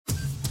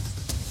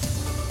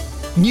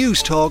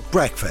News Talk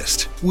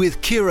Breakfast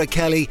with Ciara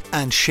Kelly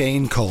and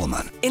Shane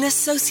Coleman. In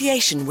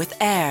association with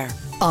AIR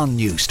On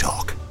News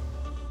Talk.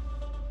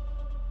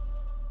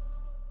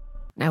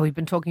 Now, we've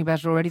been talking about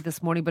it already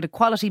this morning, but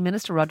Equality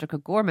Minister Roderic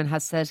O'Gorman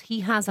has said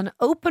he has an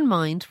open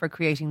mind for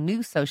creating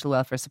new social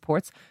welfare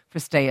supports for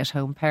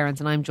stay-at-home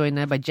parents. And I'm joined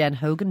now by Jen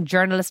Hogan,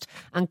 journalist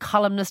and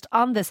columnist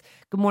on this.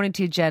 Good morning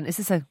to you, Jen. Is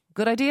this a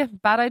good idea?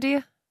 Bad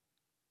idea?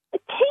 I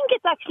think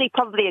it's actually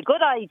probably a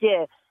good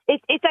idea.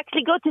 It's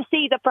actually good to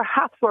see that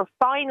perhaps we're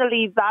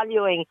finally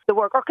valuing the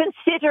work, or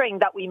considering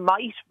that we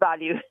might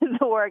value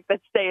the work that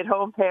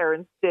stay-at-home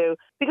parents do,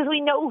 because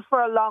we know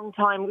for a long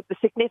time the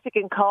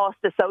significant cost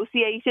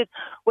associated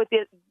with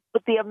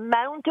the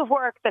amount of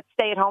work that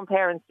stay-at-home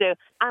parents do.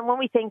 And when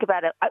we think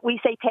about it,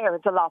 we say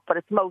parents a lot, but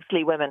it's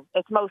mostly women.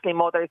 It's mostly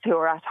mothers who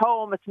are at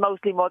home. It's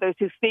mostly mothers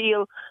who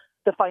feel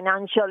the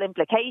financial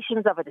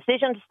implications of a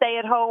decision to stay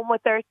at home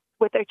with their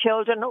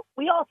children.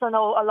 We also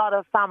know a lot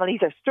of families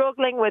are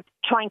struggling with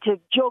trying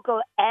to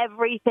juggle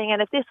everything.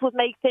 And if this would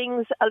make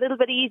things a little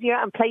bit easier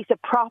and place a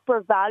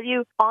proper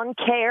value on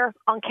care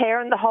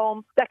in the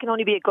home, that can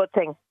only be a good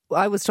thing.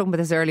 I was talking about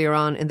this earlier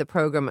on in the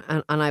programme,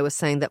 and I was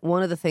saying that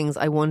one of the things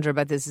I wonder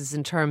about this is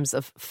in terms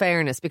of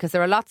fairness, because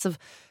there are lots of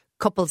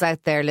couples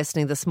out there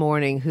listening this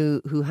morning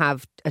who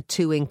have a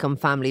two-income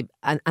family,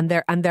 and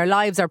their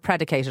lives are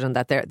predicated on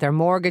that. Their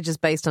mortgage is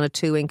based on a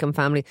two-income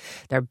family.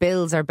 Their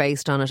bills are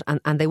based on it,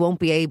 and they won't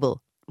be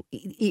able,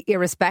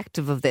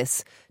 irrespective of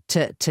this,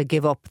 to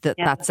give up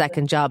that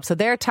second job. So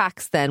their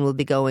tax then will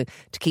be going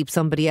to keep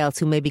somebody else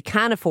who maybe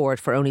can afford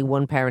for only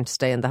one parent to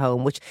stay in the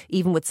home, which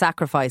even with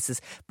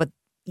sacrifices, but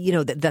you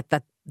know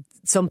that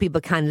some people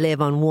can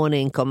live on one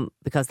income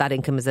because that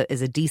income is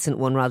a decent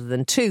one rather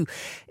than two.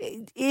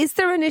 Is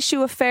there an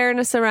issue of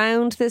fairness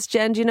around this,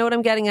 Jen? Do you know what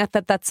I'm getting at?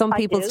 That some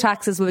people's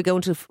taxes will be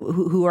going to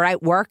who are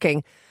out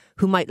working,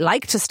 who might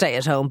like to stay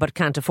at home but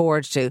can't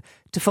afford to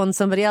fund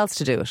somebody else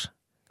to do it?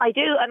 I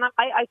do, and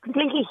I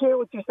completely hear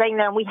what you're saying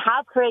there. And we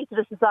have created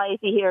a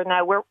society here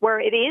now where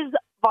it is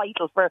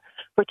vital for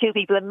two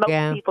people, and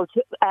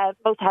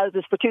most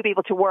houses for two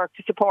people to work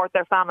to support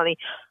their family.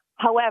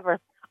 However,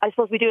 I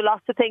suppose we do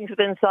lots of things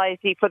within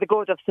society for the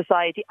good of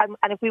society. And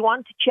if we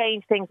want to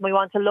change things, and we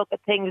want to look at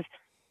things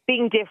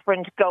being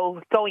different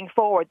going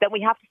forward, then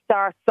we have to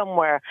start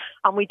somewhere.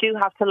 And we do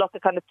have to look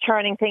at kind of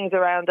turning things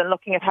around and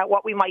looking at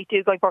what we might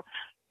do going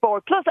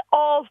forward. Plus,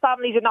 all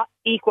families are not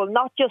equal,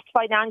 not just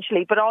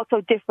financially, but also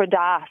different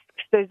asks.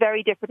 There's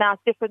very different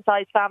asks, different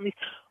size families.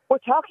 We're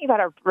talking about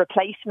our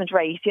replacement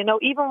rate. You know,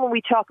 even when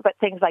we talk about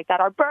things like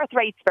that, our birth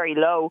rate's very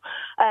low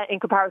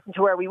in comparison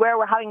to where we were.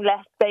 We're having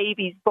less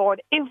babies born.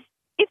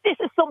 If this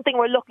is something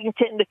we're looking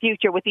to in the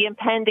future with the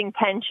impending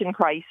pension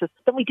crisis,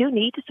 then we do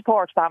need to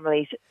support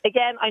families.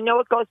 Again, I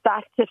know it goes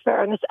back to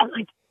fairness,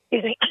 and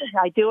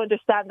I do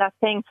understand that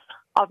thing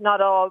of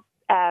not all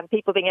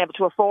people being able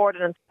to afford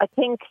it. And I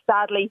think,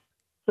 sadly,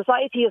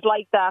 society is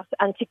like that,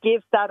 and to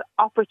give that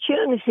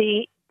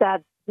opportunity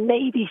that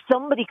maybe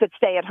somebody could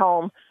stay at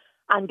home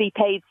and be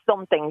paid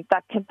something,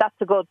 that's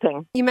a good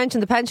thing. You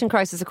mentioned the pension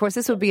crisis. Of course,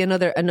 this would be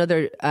another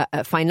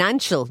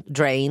financial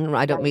drain.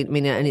 I don't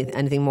mean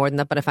anything more than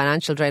that, but a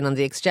financial drain on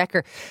the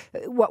exchequer.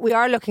 What we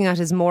are looking at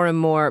is more and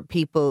more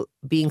people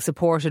being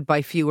supported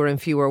by fewer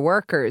and fewer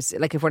workers.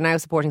 Like if we're now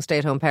supporting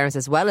stay-at-home parents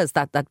as well as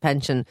that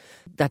pension,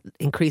 that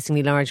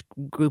increasingly large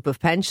group of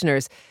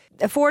pensioners,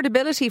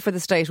 affordability for the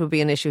state would be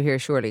an issue here,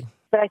 surely.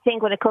 But I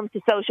think when it comes to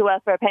social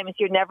welfare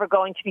payments, you're never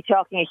going to be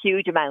talking a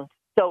huge amount.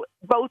 So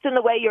both in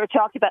the way you're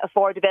talking about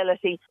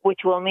affordability, which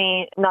will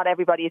mean not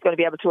everybody is going to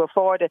be able to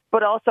afford it,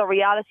 but also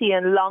reality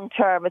and long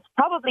term, it's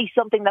probably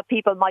something that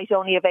people might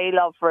only avail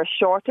of for a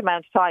short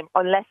amount of time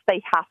unless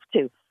they have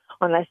to,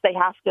 unless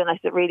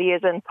it really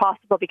is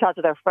impossible because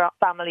of their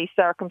family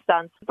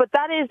circumstance. But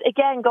that is,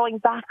 again, going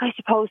back, I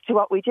suppose, to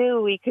what we do.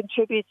 We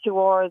contribute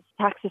towards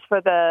taxes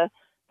for the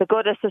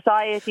good of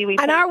society.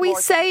 And are we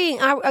saying,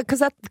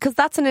 because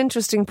that's an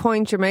interesting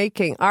point you're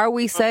making, are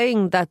we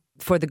saying that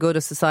for the good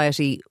of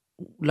society,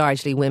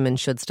 largely women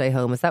should stay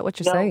home? Is that what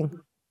you're saying?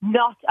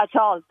 Not at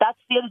all. That's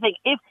the other thing.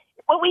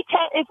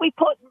 If we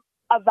put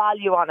a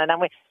value on it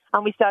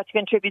and we start to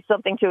contribute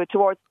something to it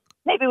towards,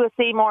 maybe we'll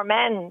see more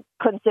men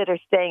consider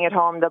staying at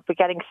home. They'll be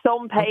getting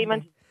some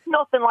payment,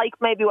 nothing like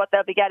maybe what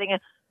they'll be getting,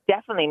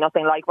 definitely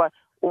nothing like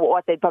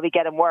what they'd probably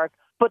get in work.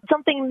 But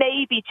something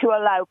maybe to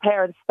allow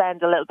parents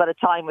spend a little bit of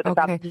time with the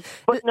family.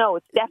 But no,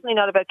 it's definitely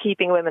not about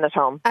keeping women at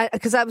home.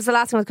 Because that was the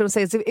last thing I was going to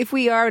say. Is if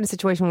we are in a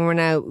situation where we're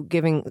now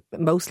giving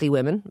mostly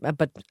women,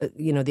 but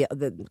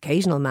the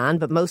occasional man,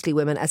 but mostly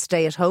women, a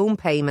stay-at-home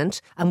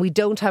payment, and we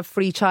don't have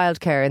free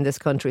childcare in this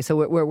country, so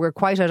we're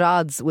quite at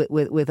odds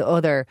with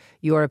other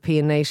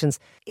European nations.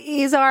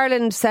 Is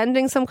Ireland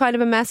sending some kind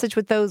of a message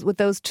with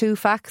those two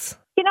facts?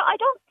 I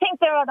don't think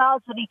they're at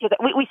odds with each other.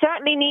 We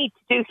certainly need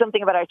to do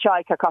something about our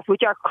childcare costs,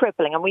 which are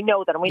crippling, and we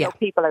know that, and we know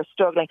people are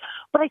struggling.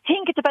 But I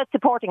think it's about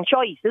supporting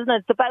choice, isn't it?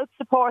 It's about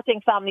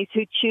supporting families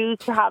who choose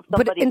to have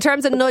somebody. But in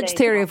terms of nudge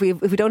theory, if we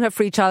don't have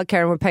free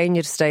childcare and we're paying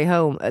you to stay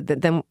home,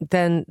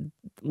 then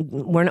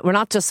we're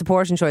not just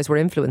supporting choice, we're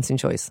influencing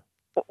choice.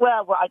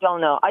 Well, I don't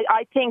know.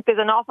 I think there's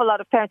an awful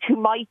lot of parents who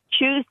might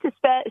choose to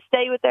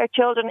stay with their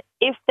children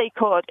if they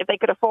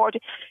could afford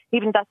it,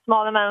 even that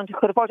small amount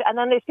could afford it. And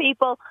then there's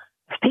people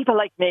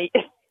like me,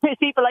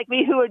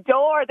 who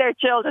adore their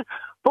children,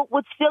 but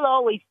would still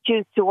always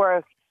choose to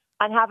work.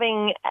 And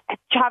having a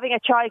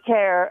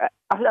childcare,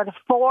 an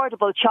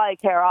affordable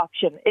childcare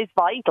option is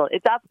vital.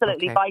 It's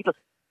absolutely vital.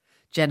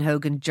 Jen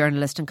Hogan,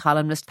 journalist and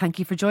columnist, thank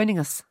you for joining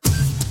us.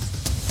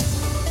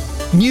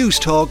 News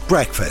Talk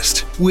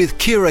Breakfast with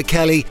Ciara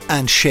Kelly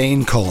and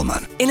Shane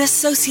Coleman. In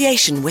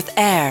association with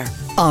AIR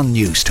On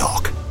News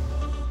Talk.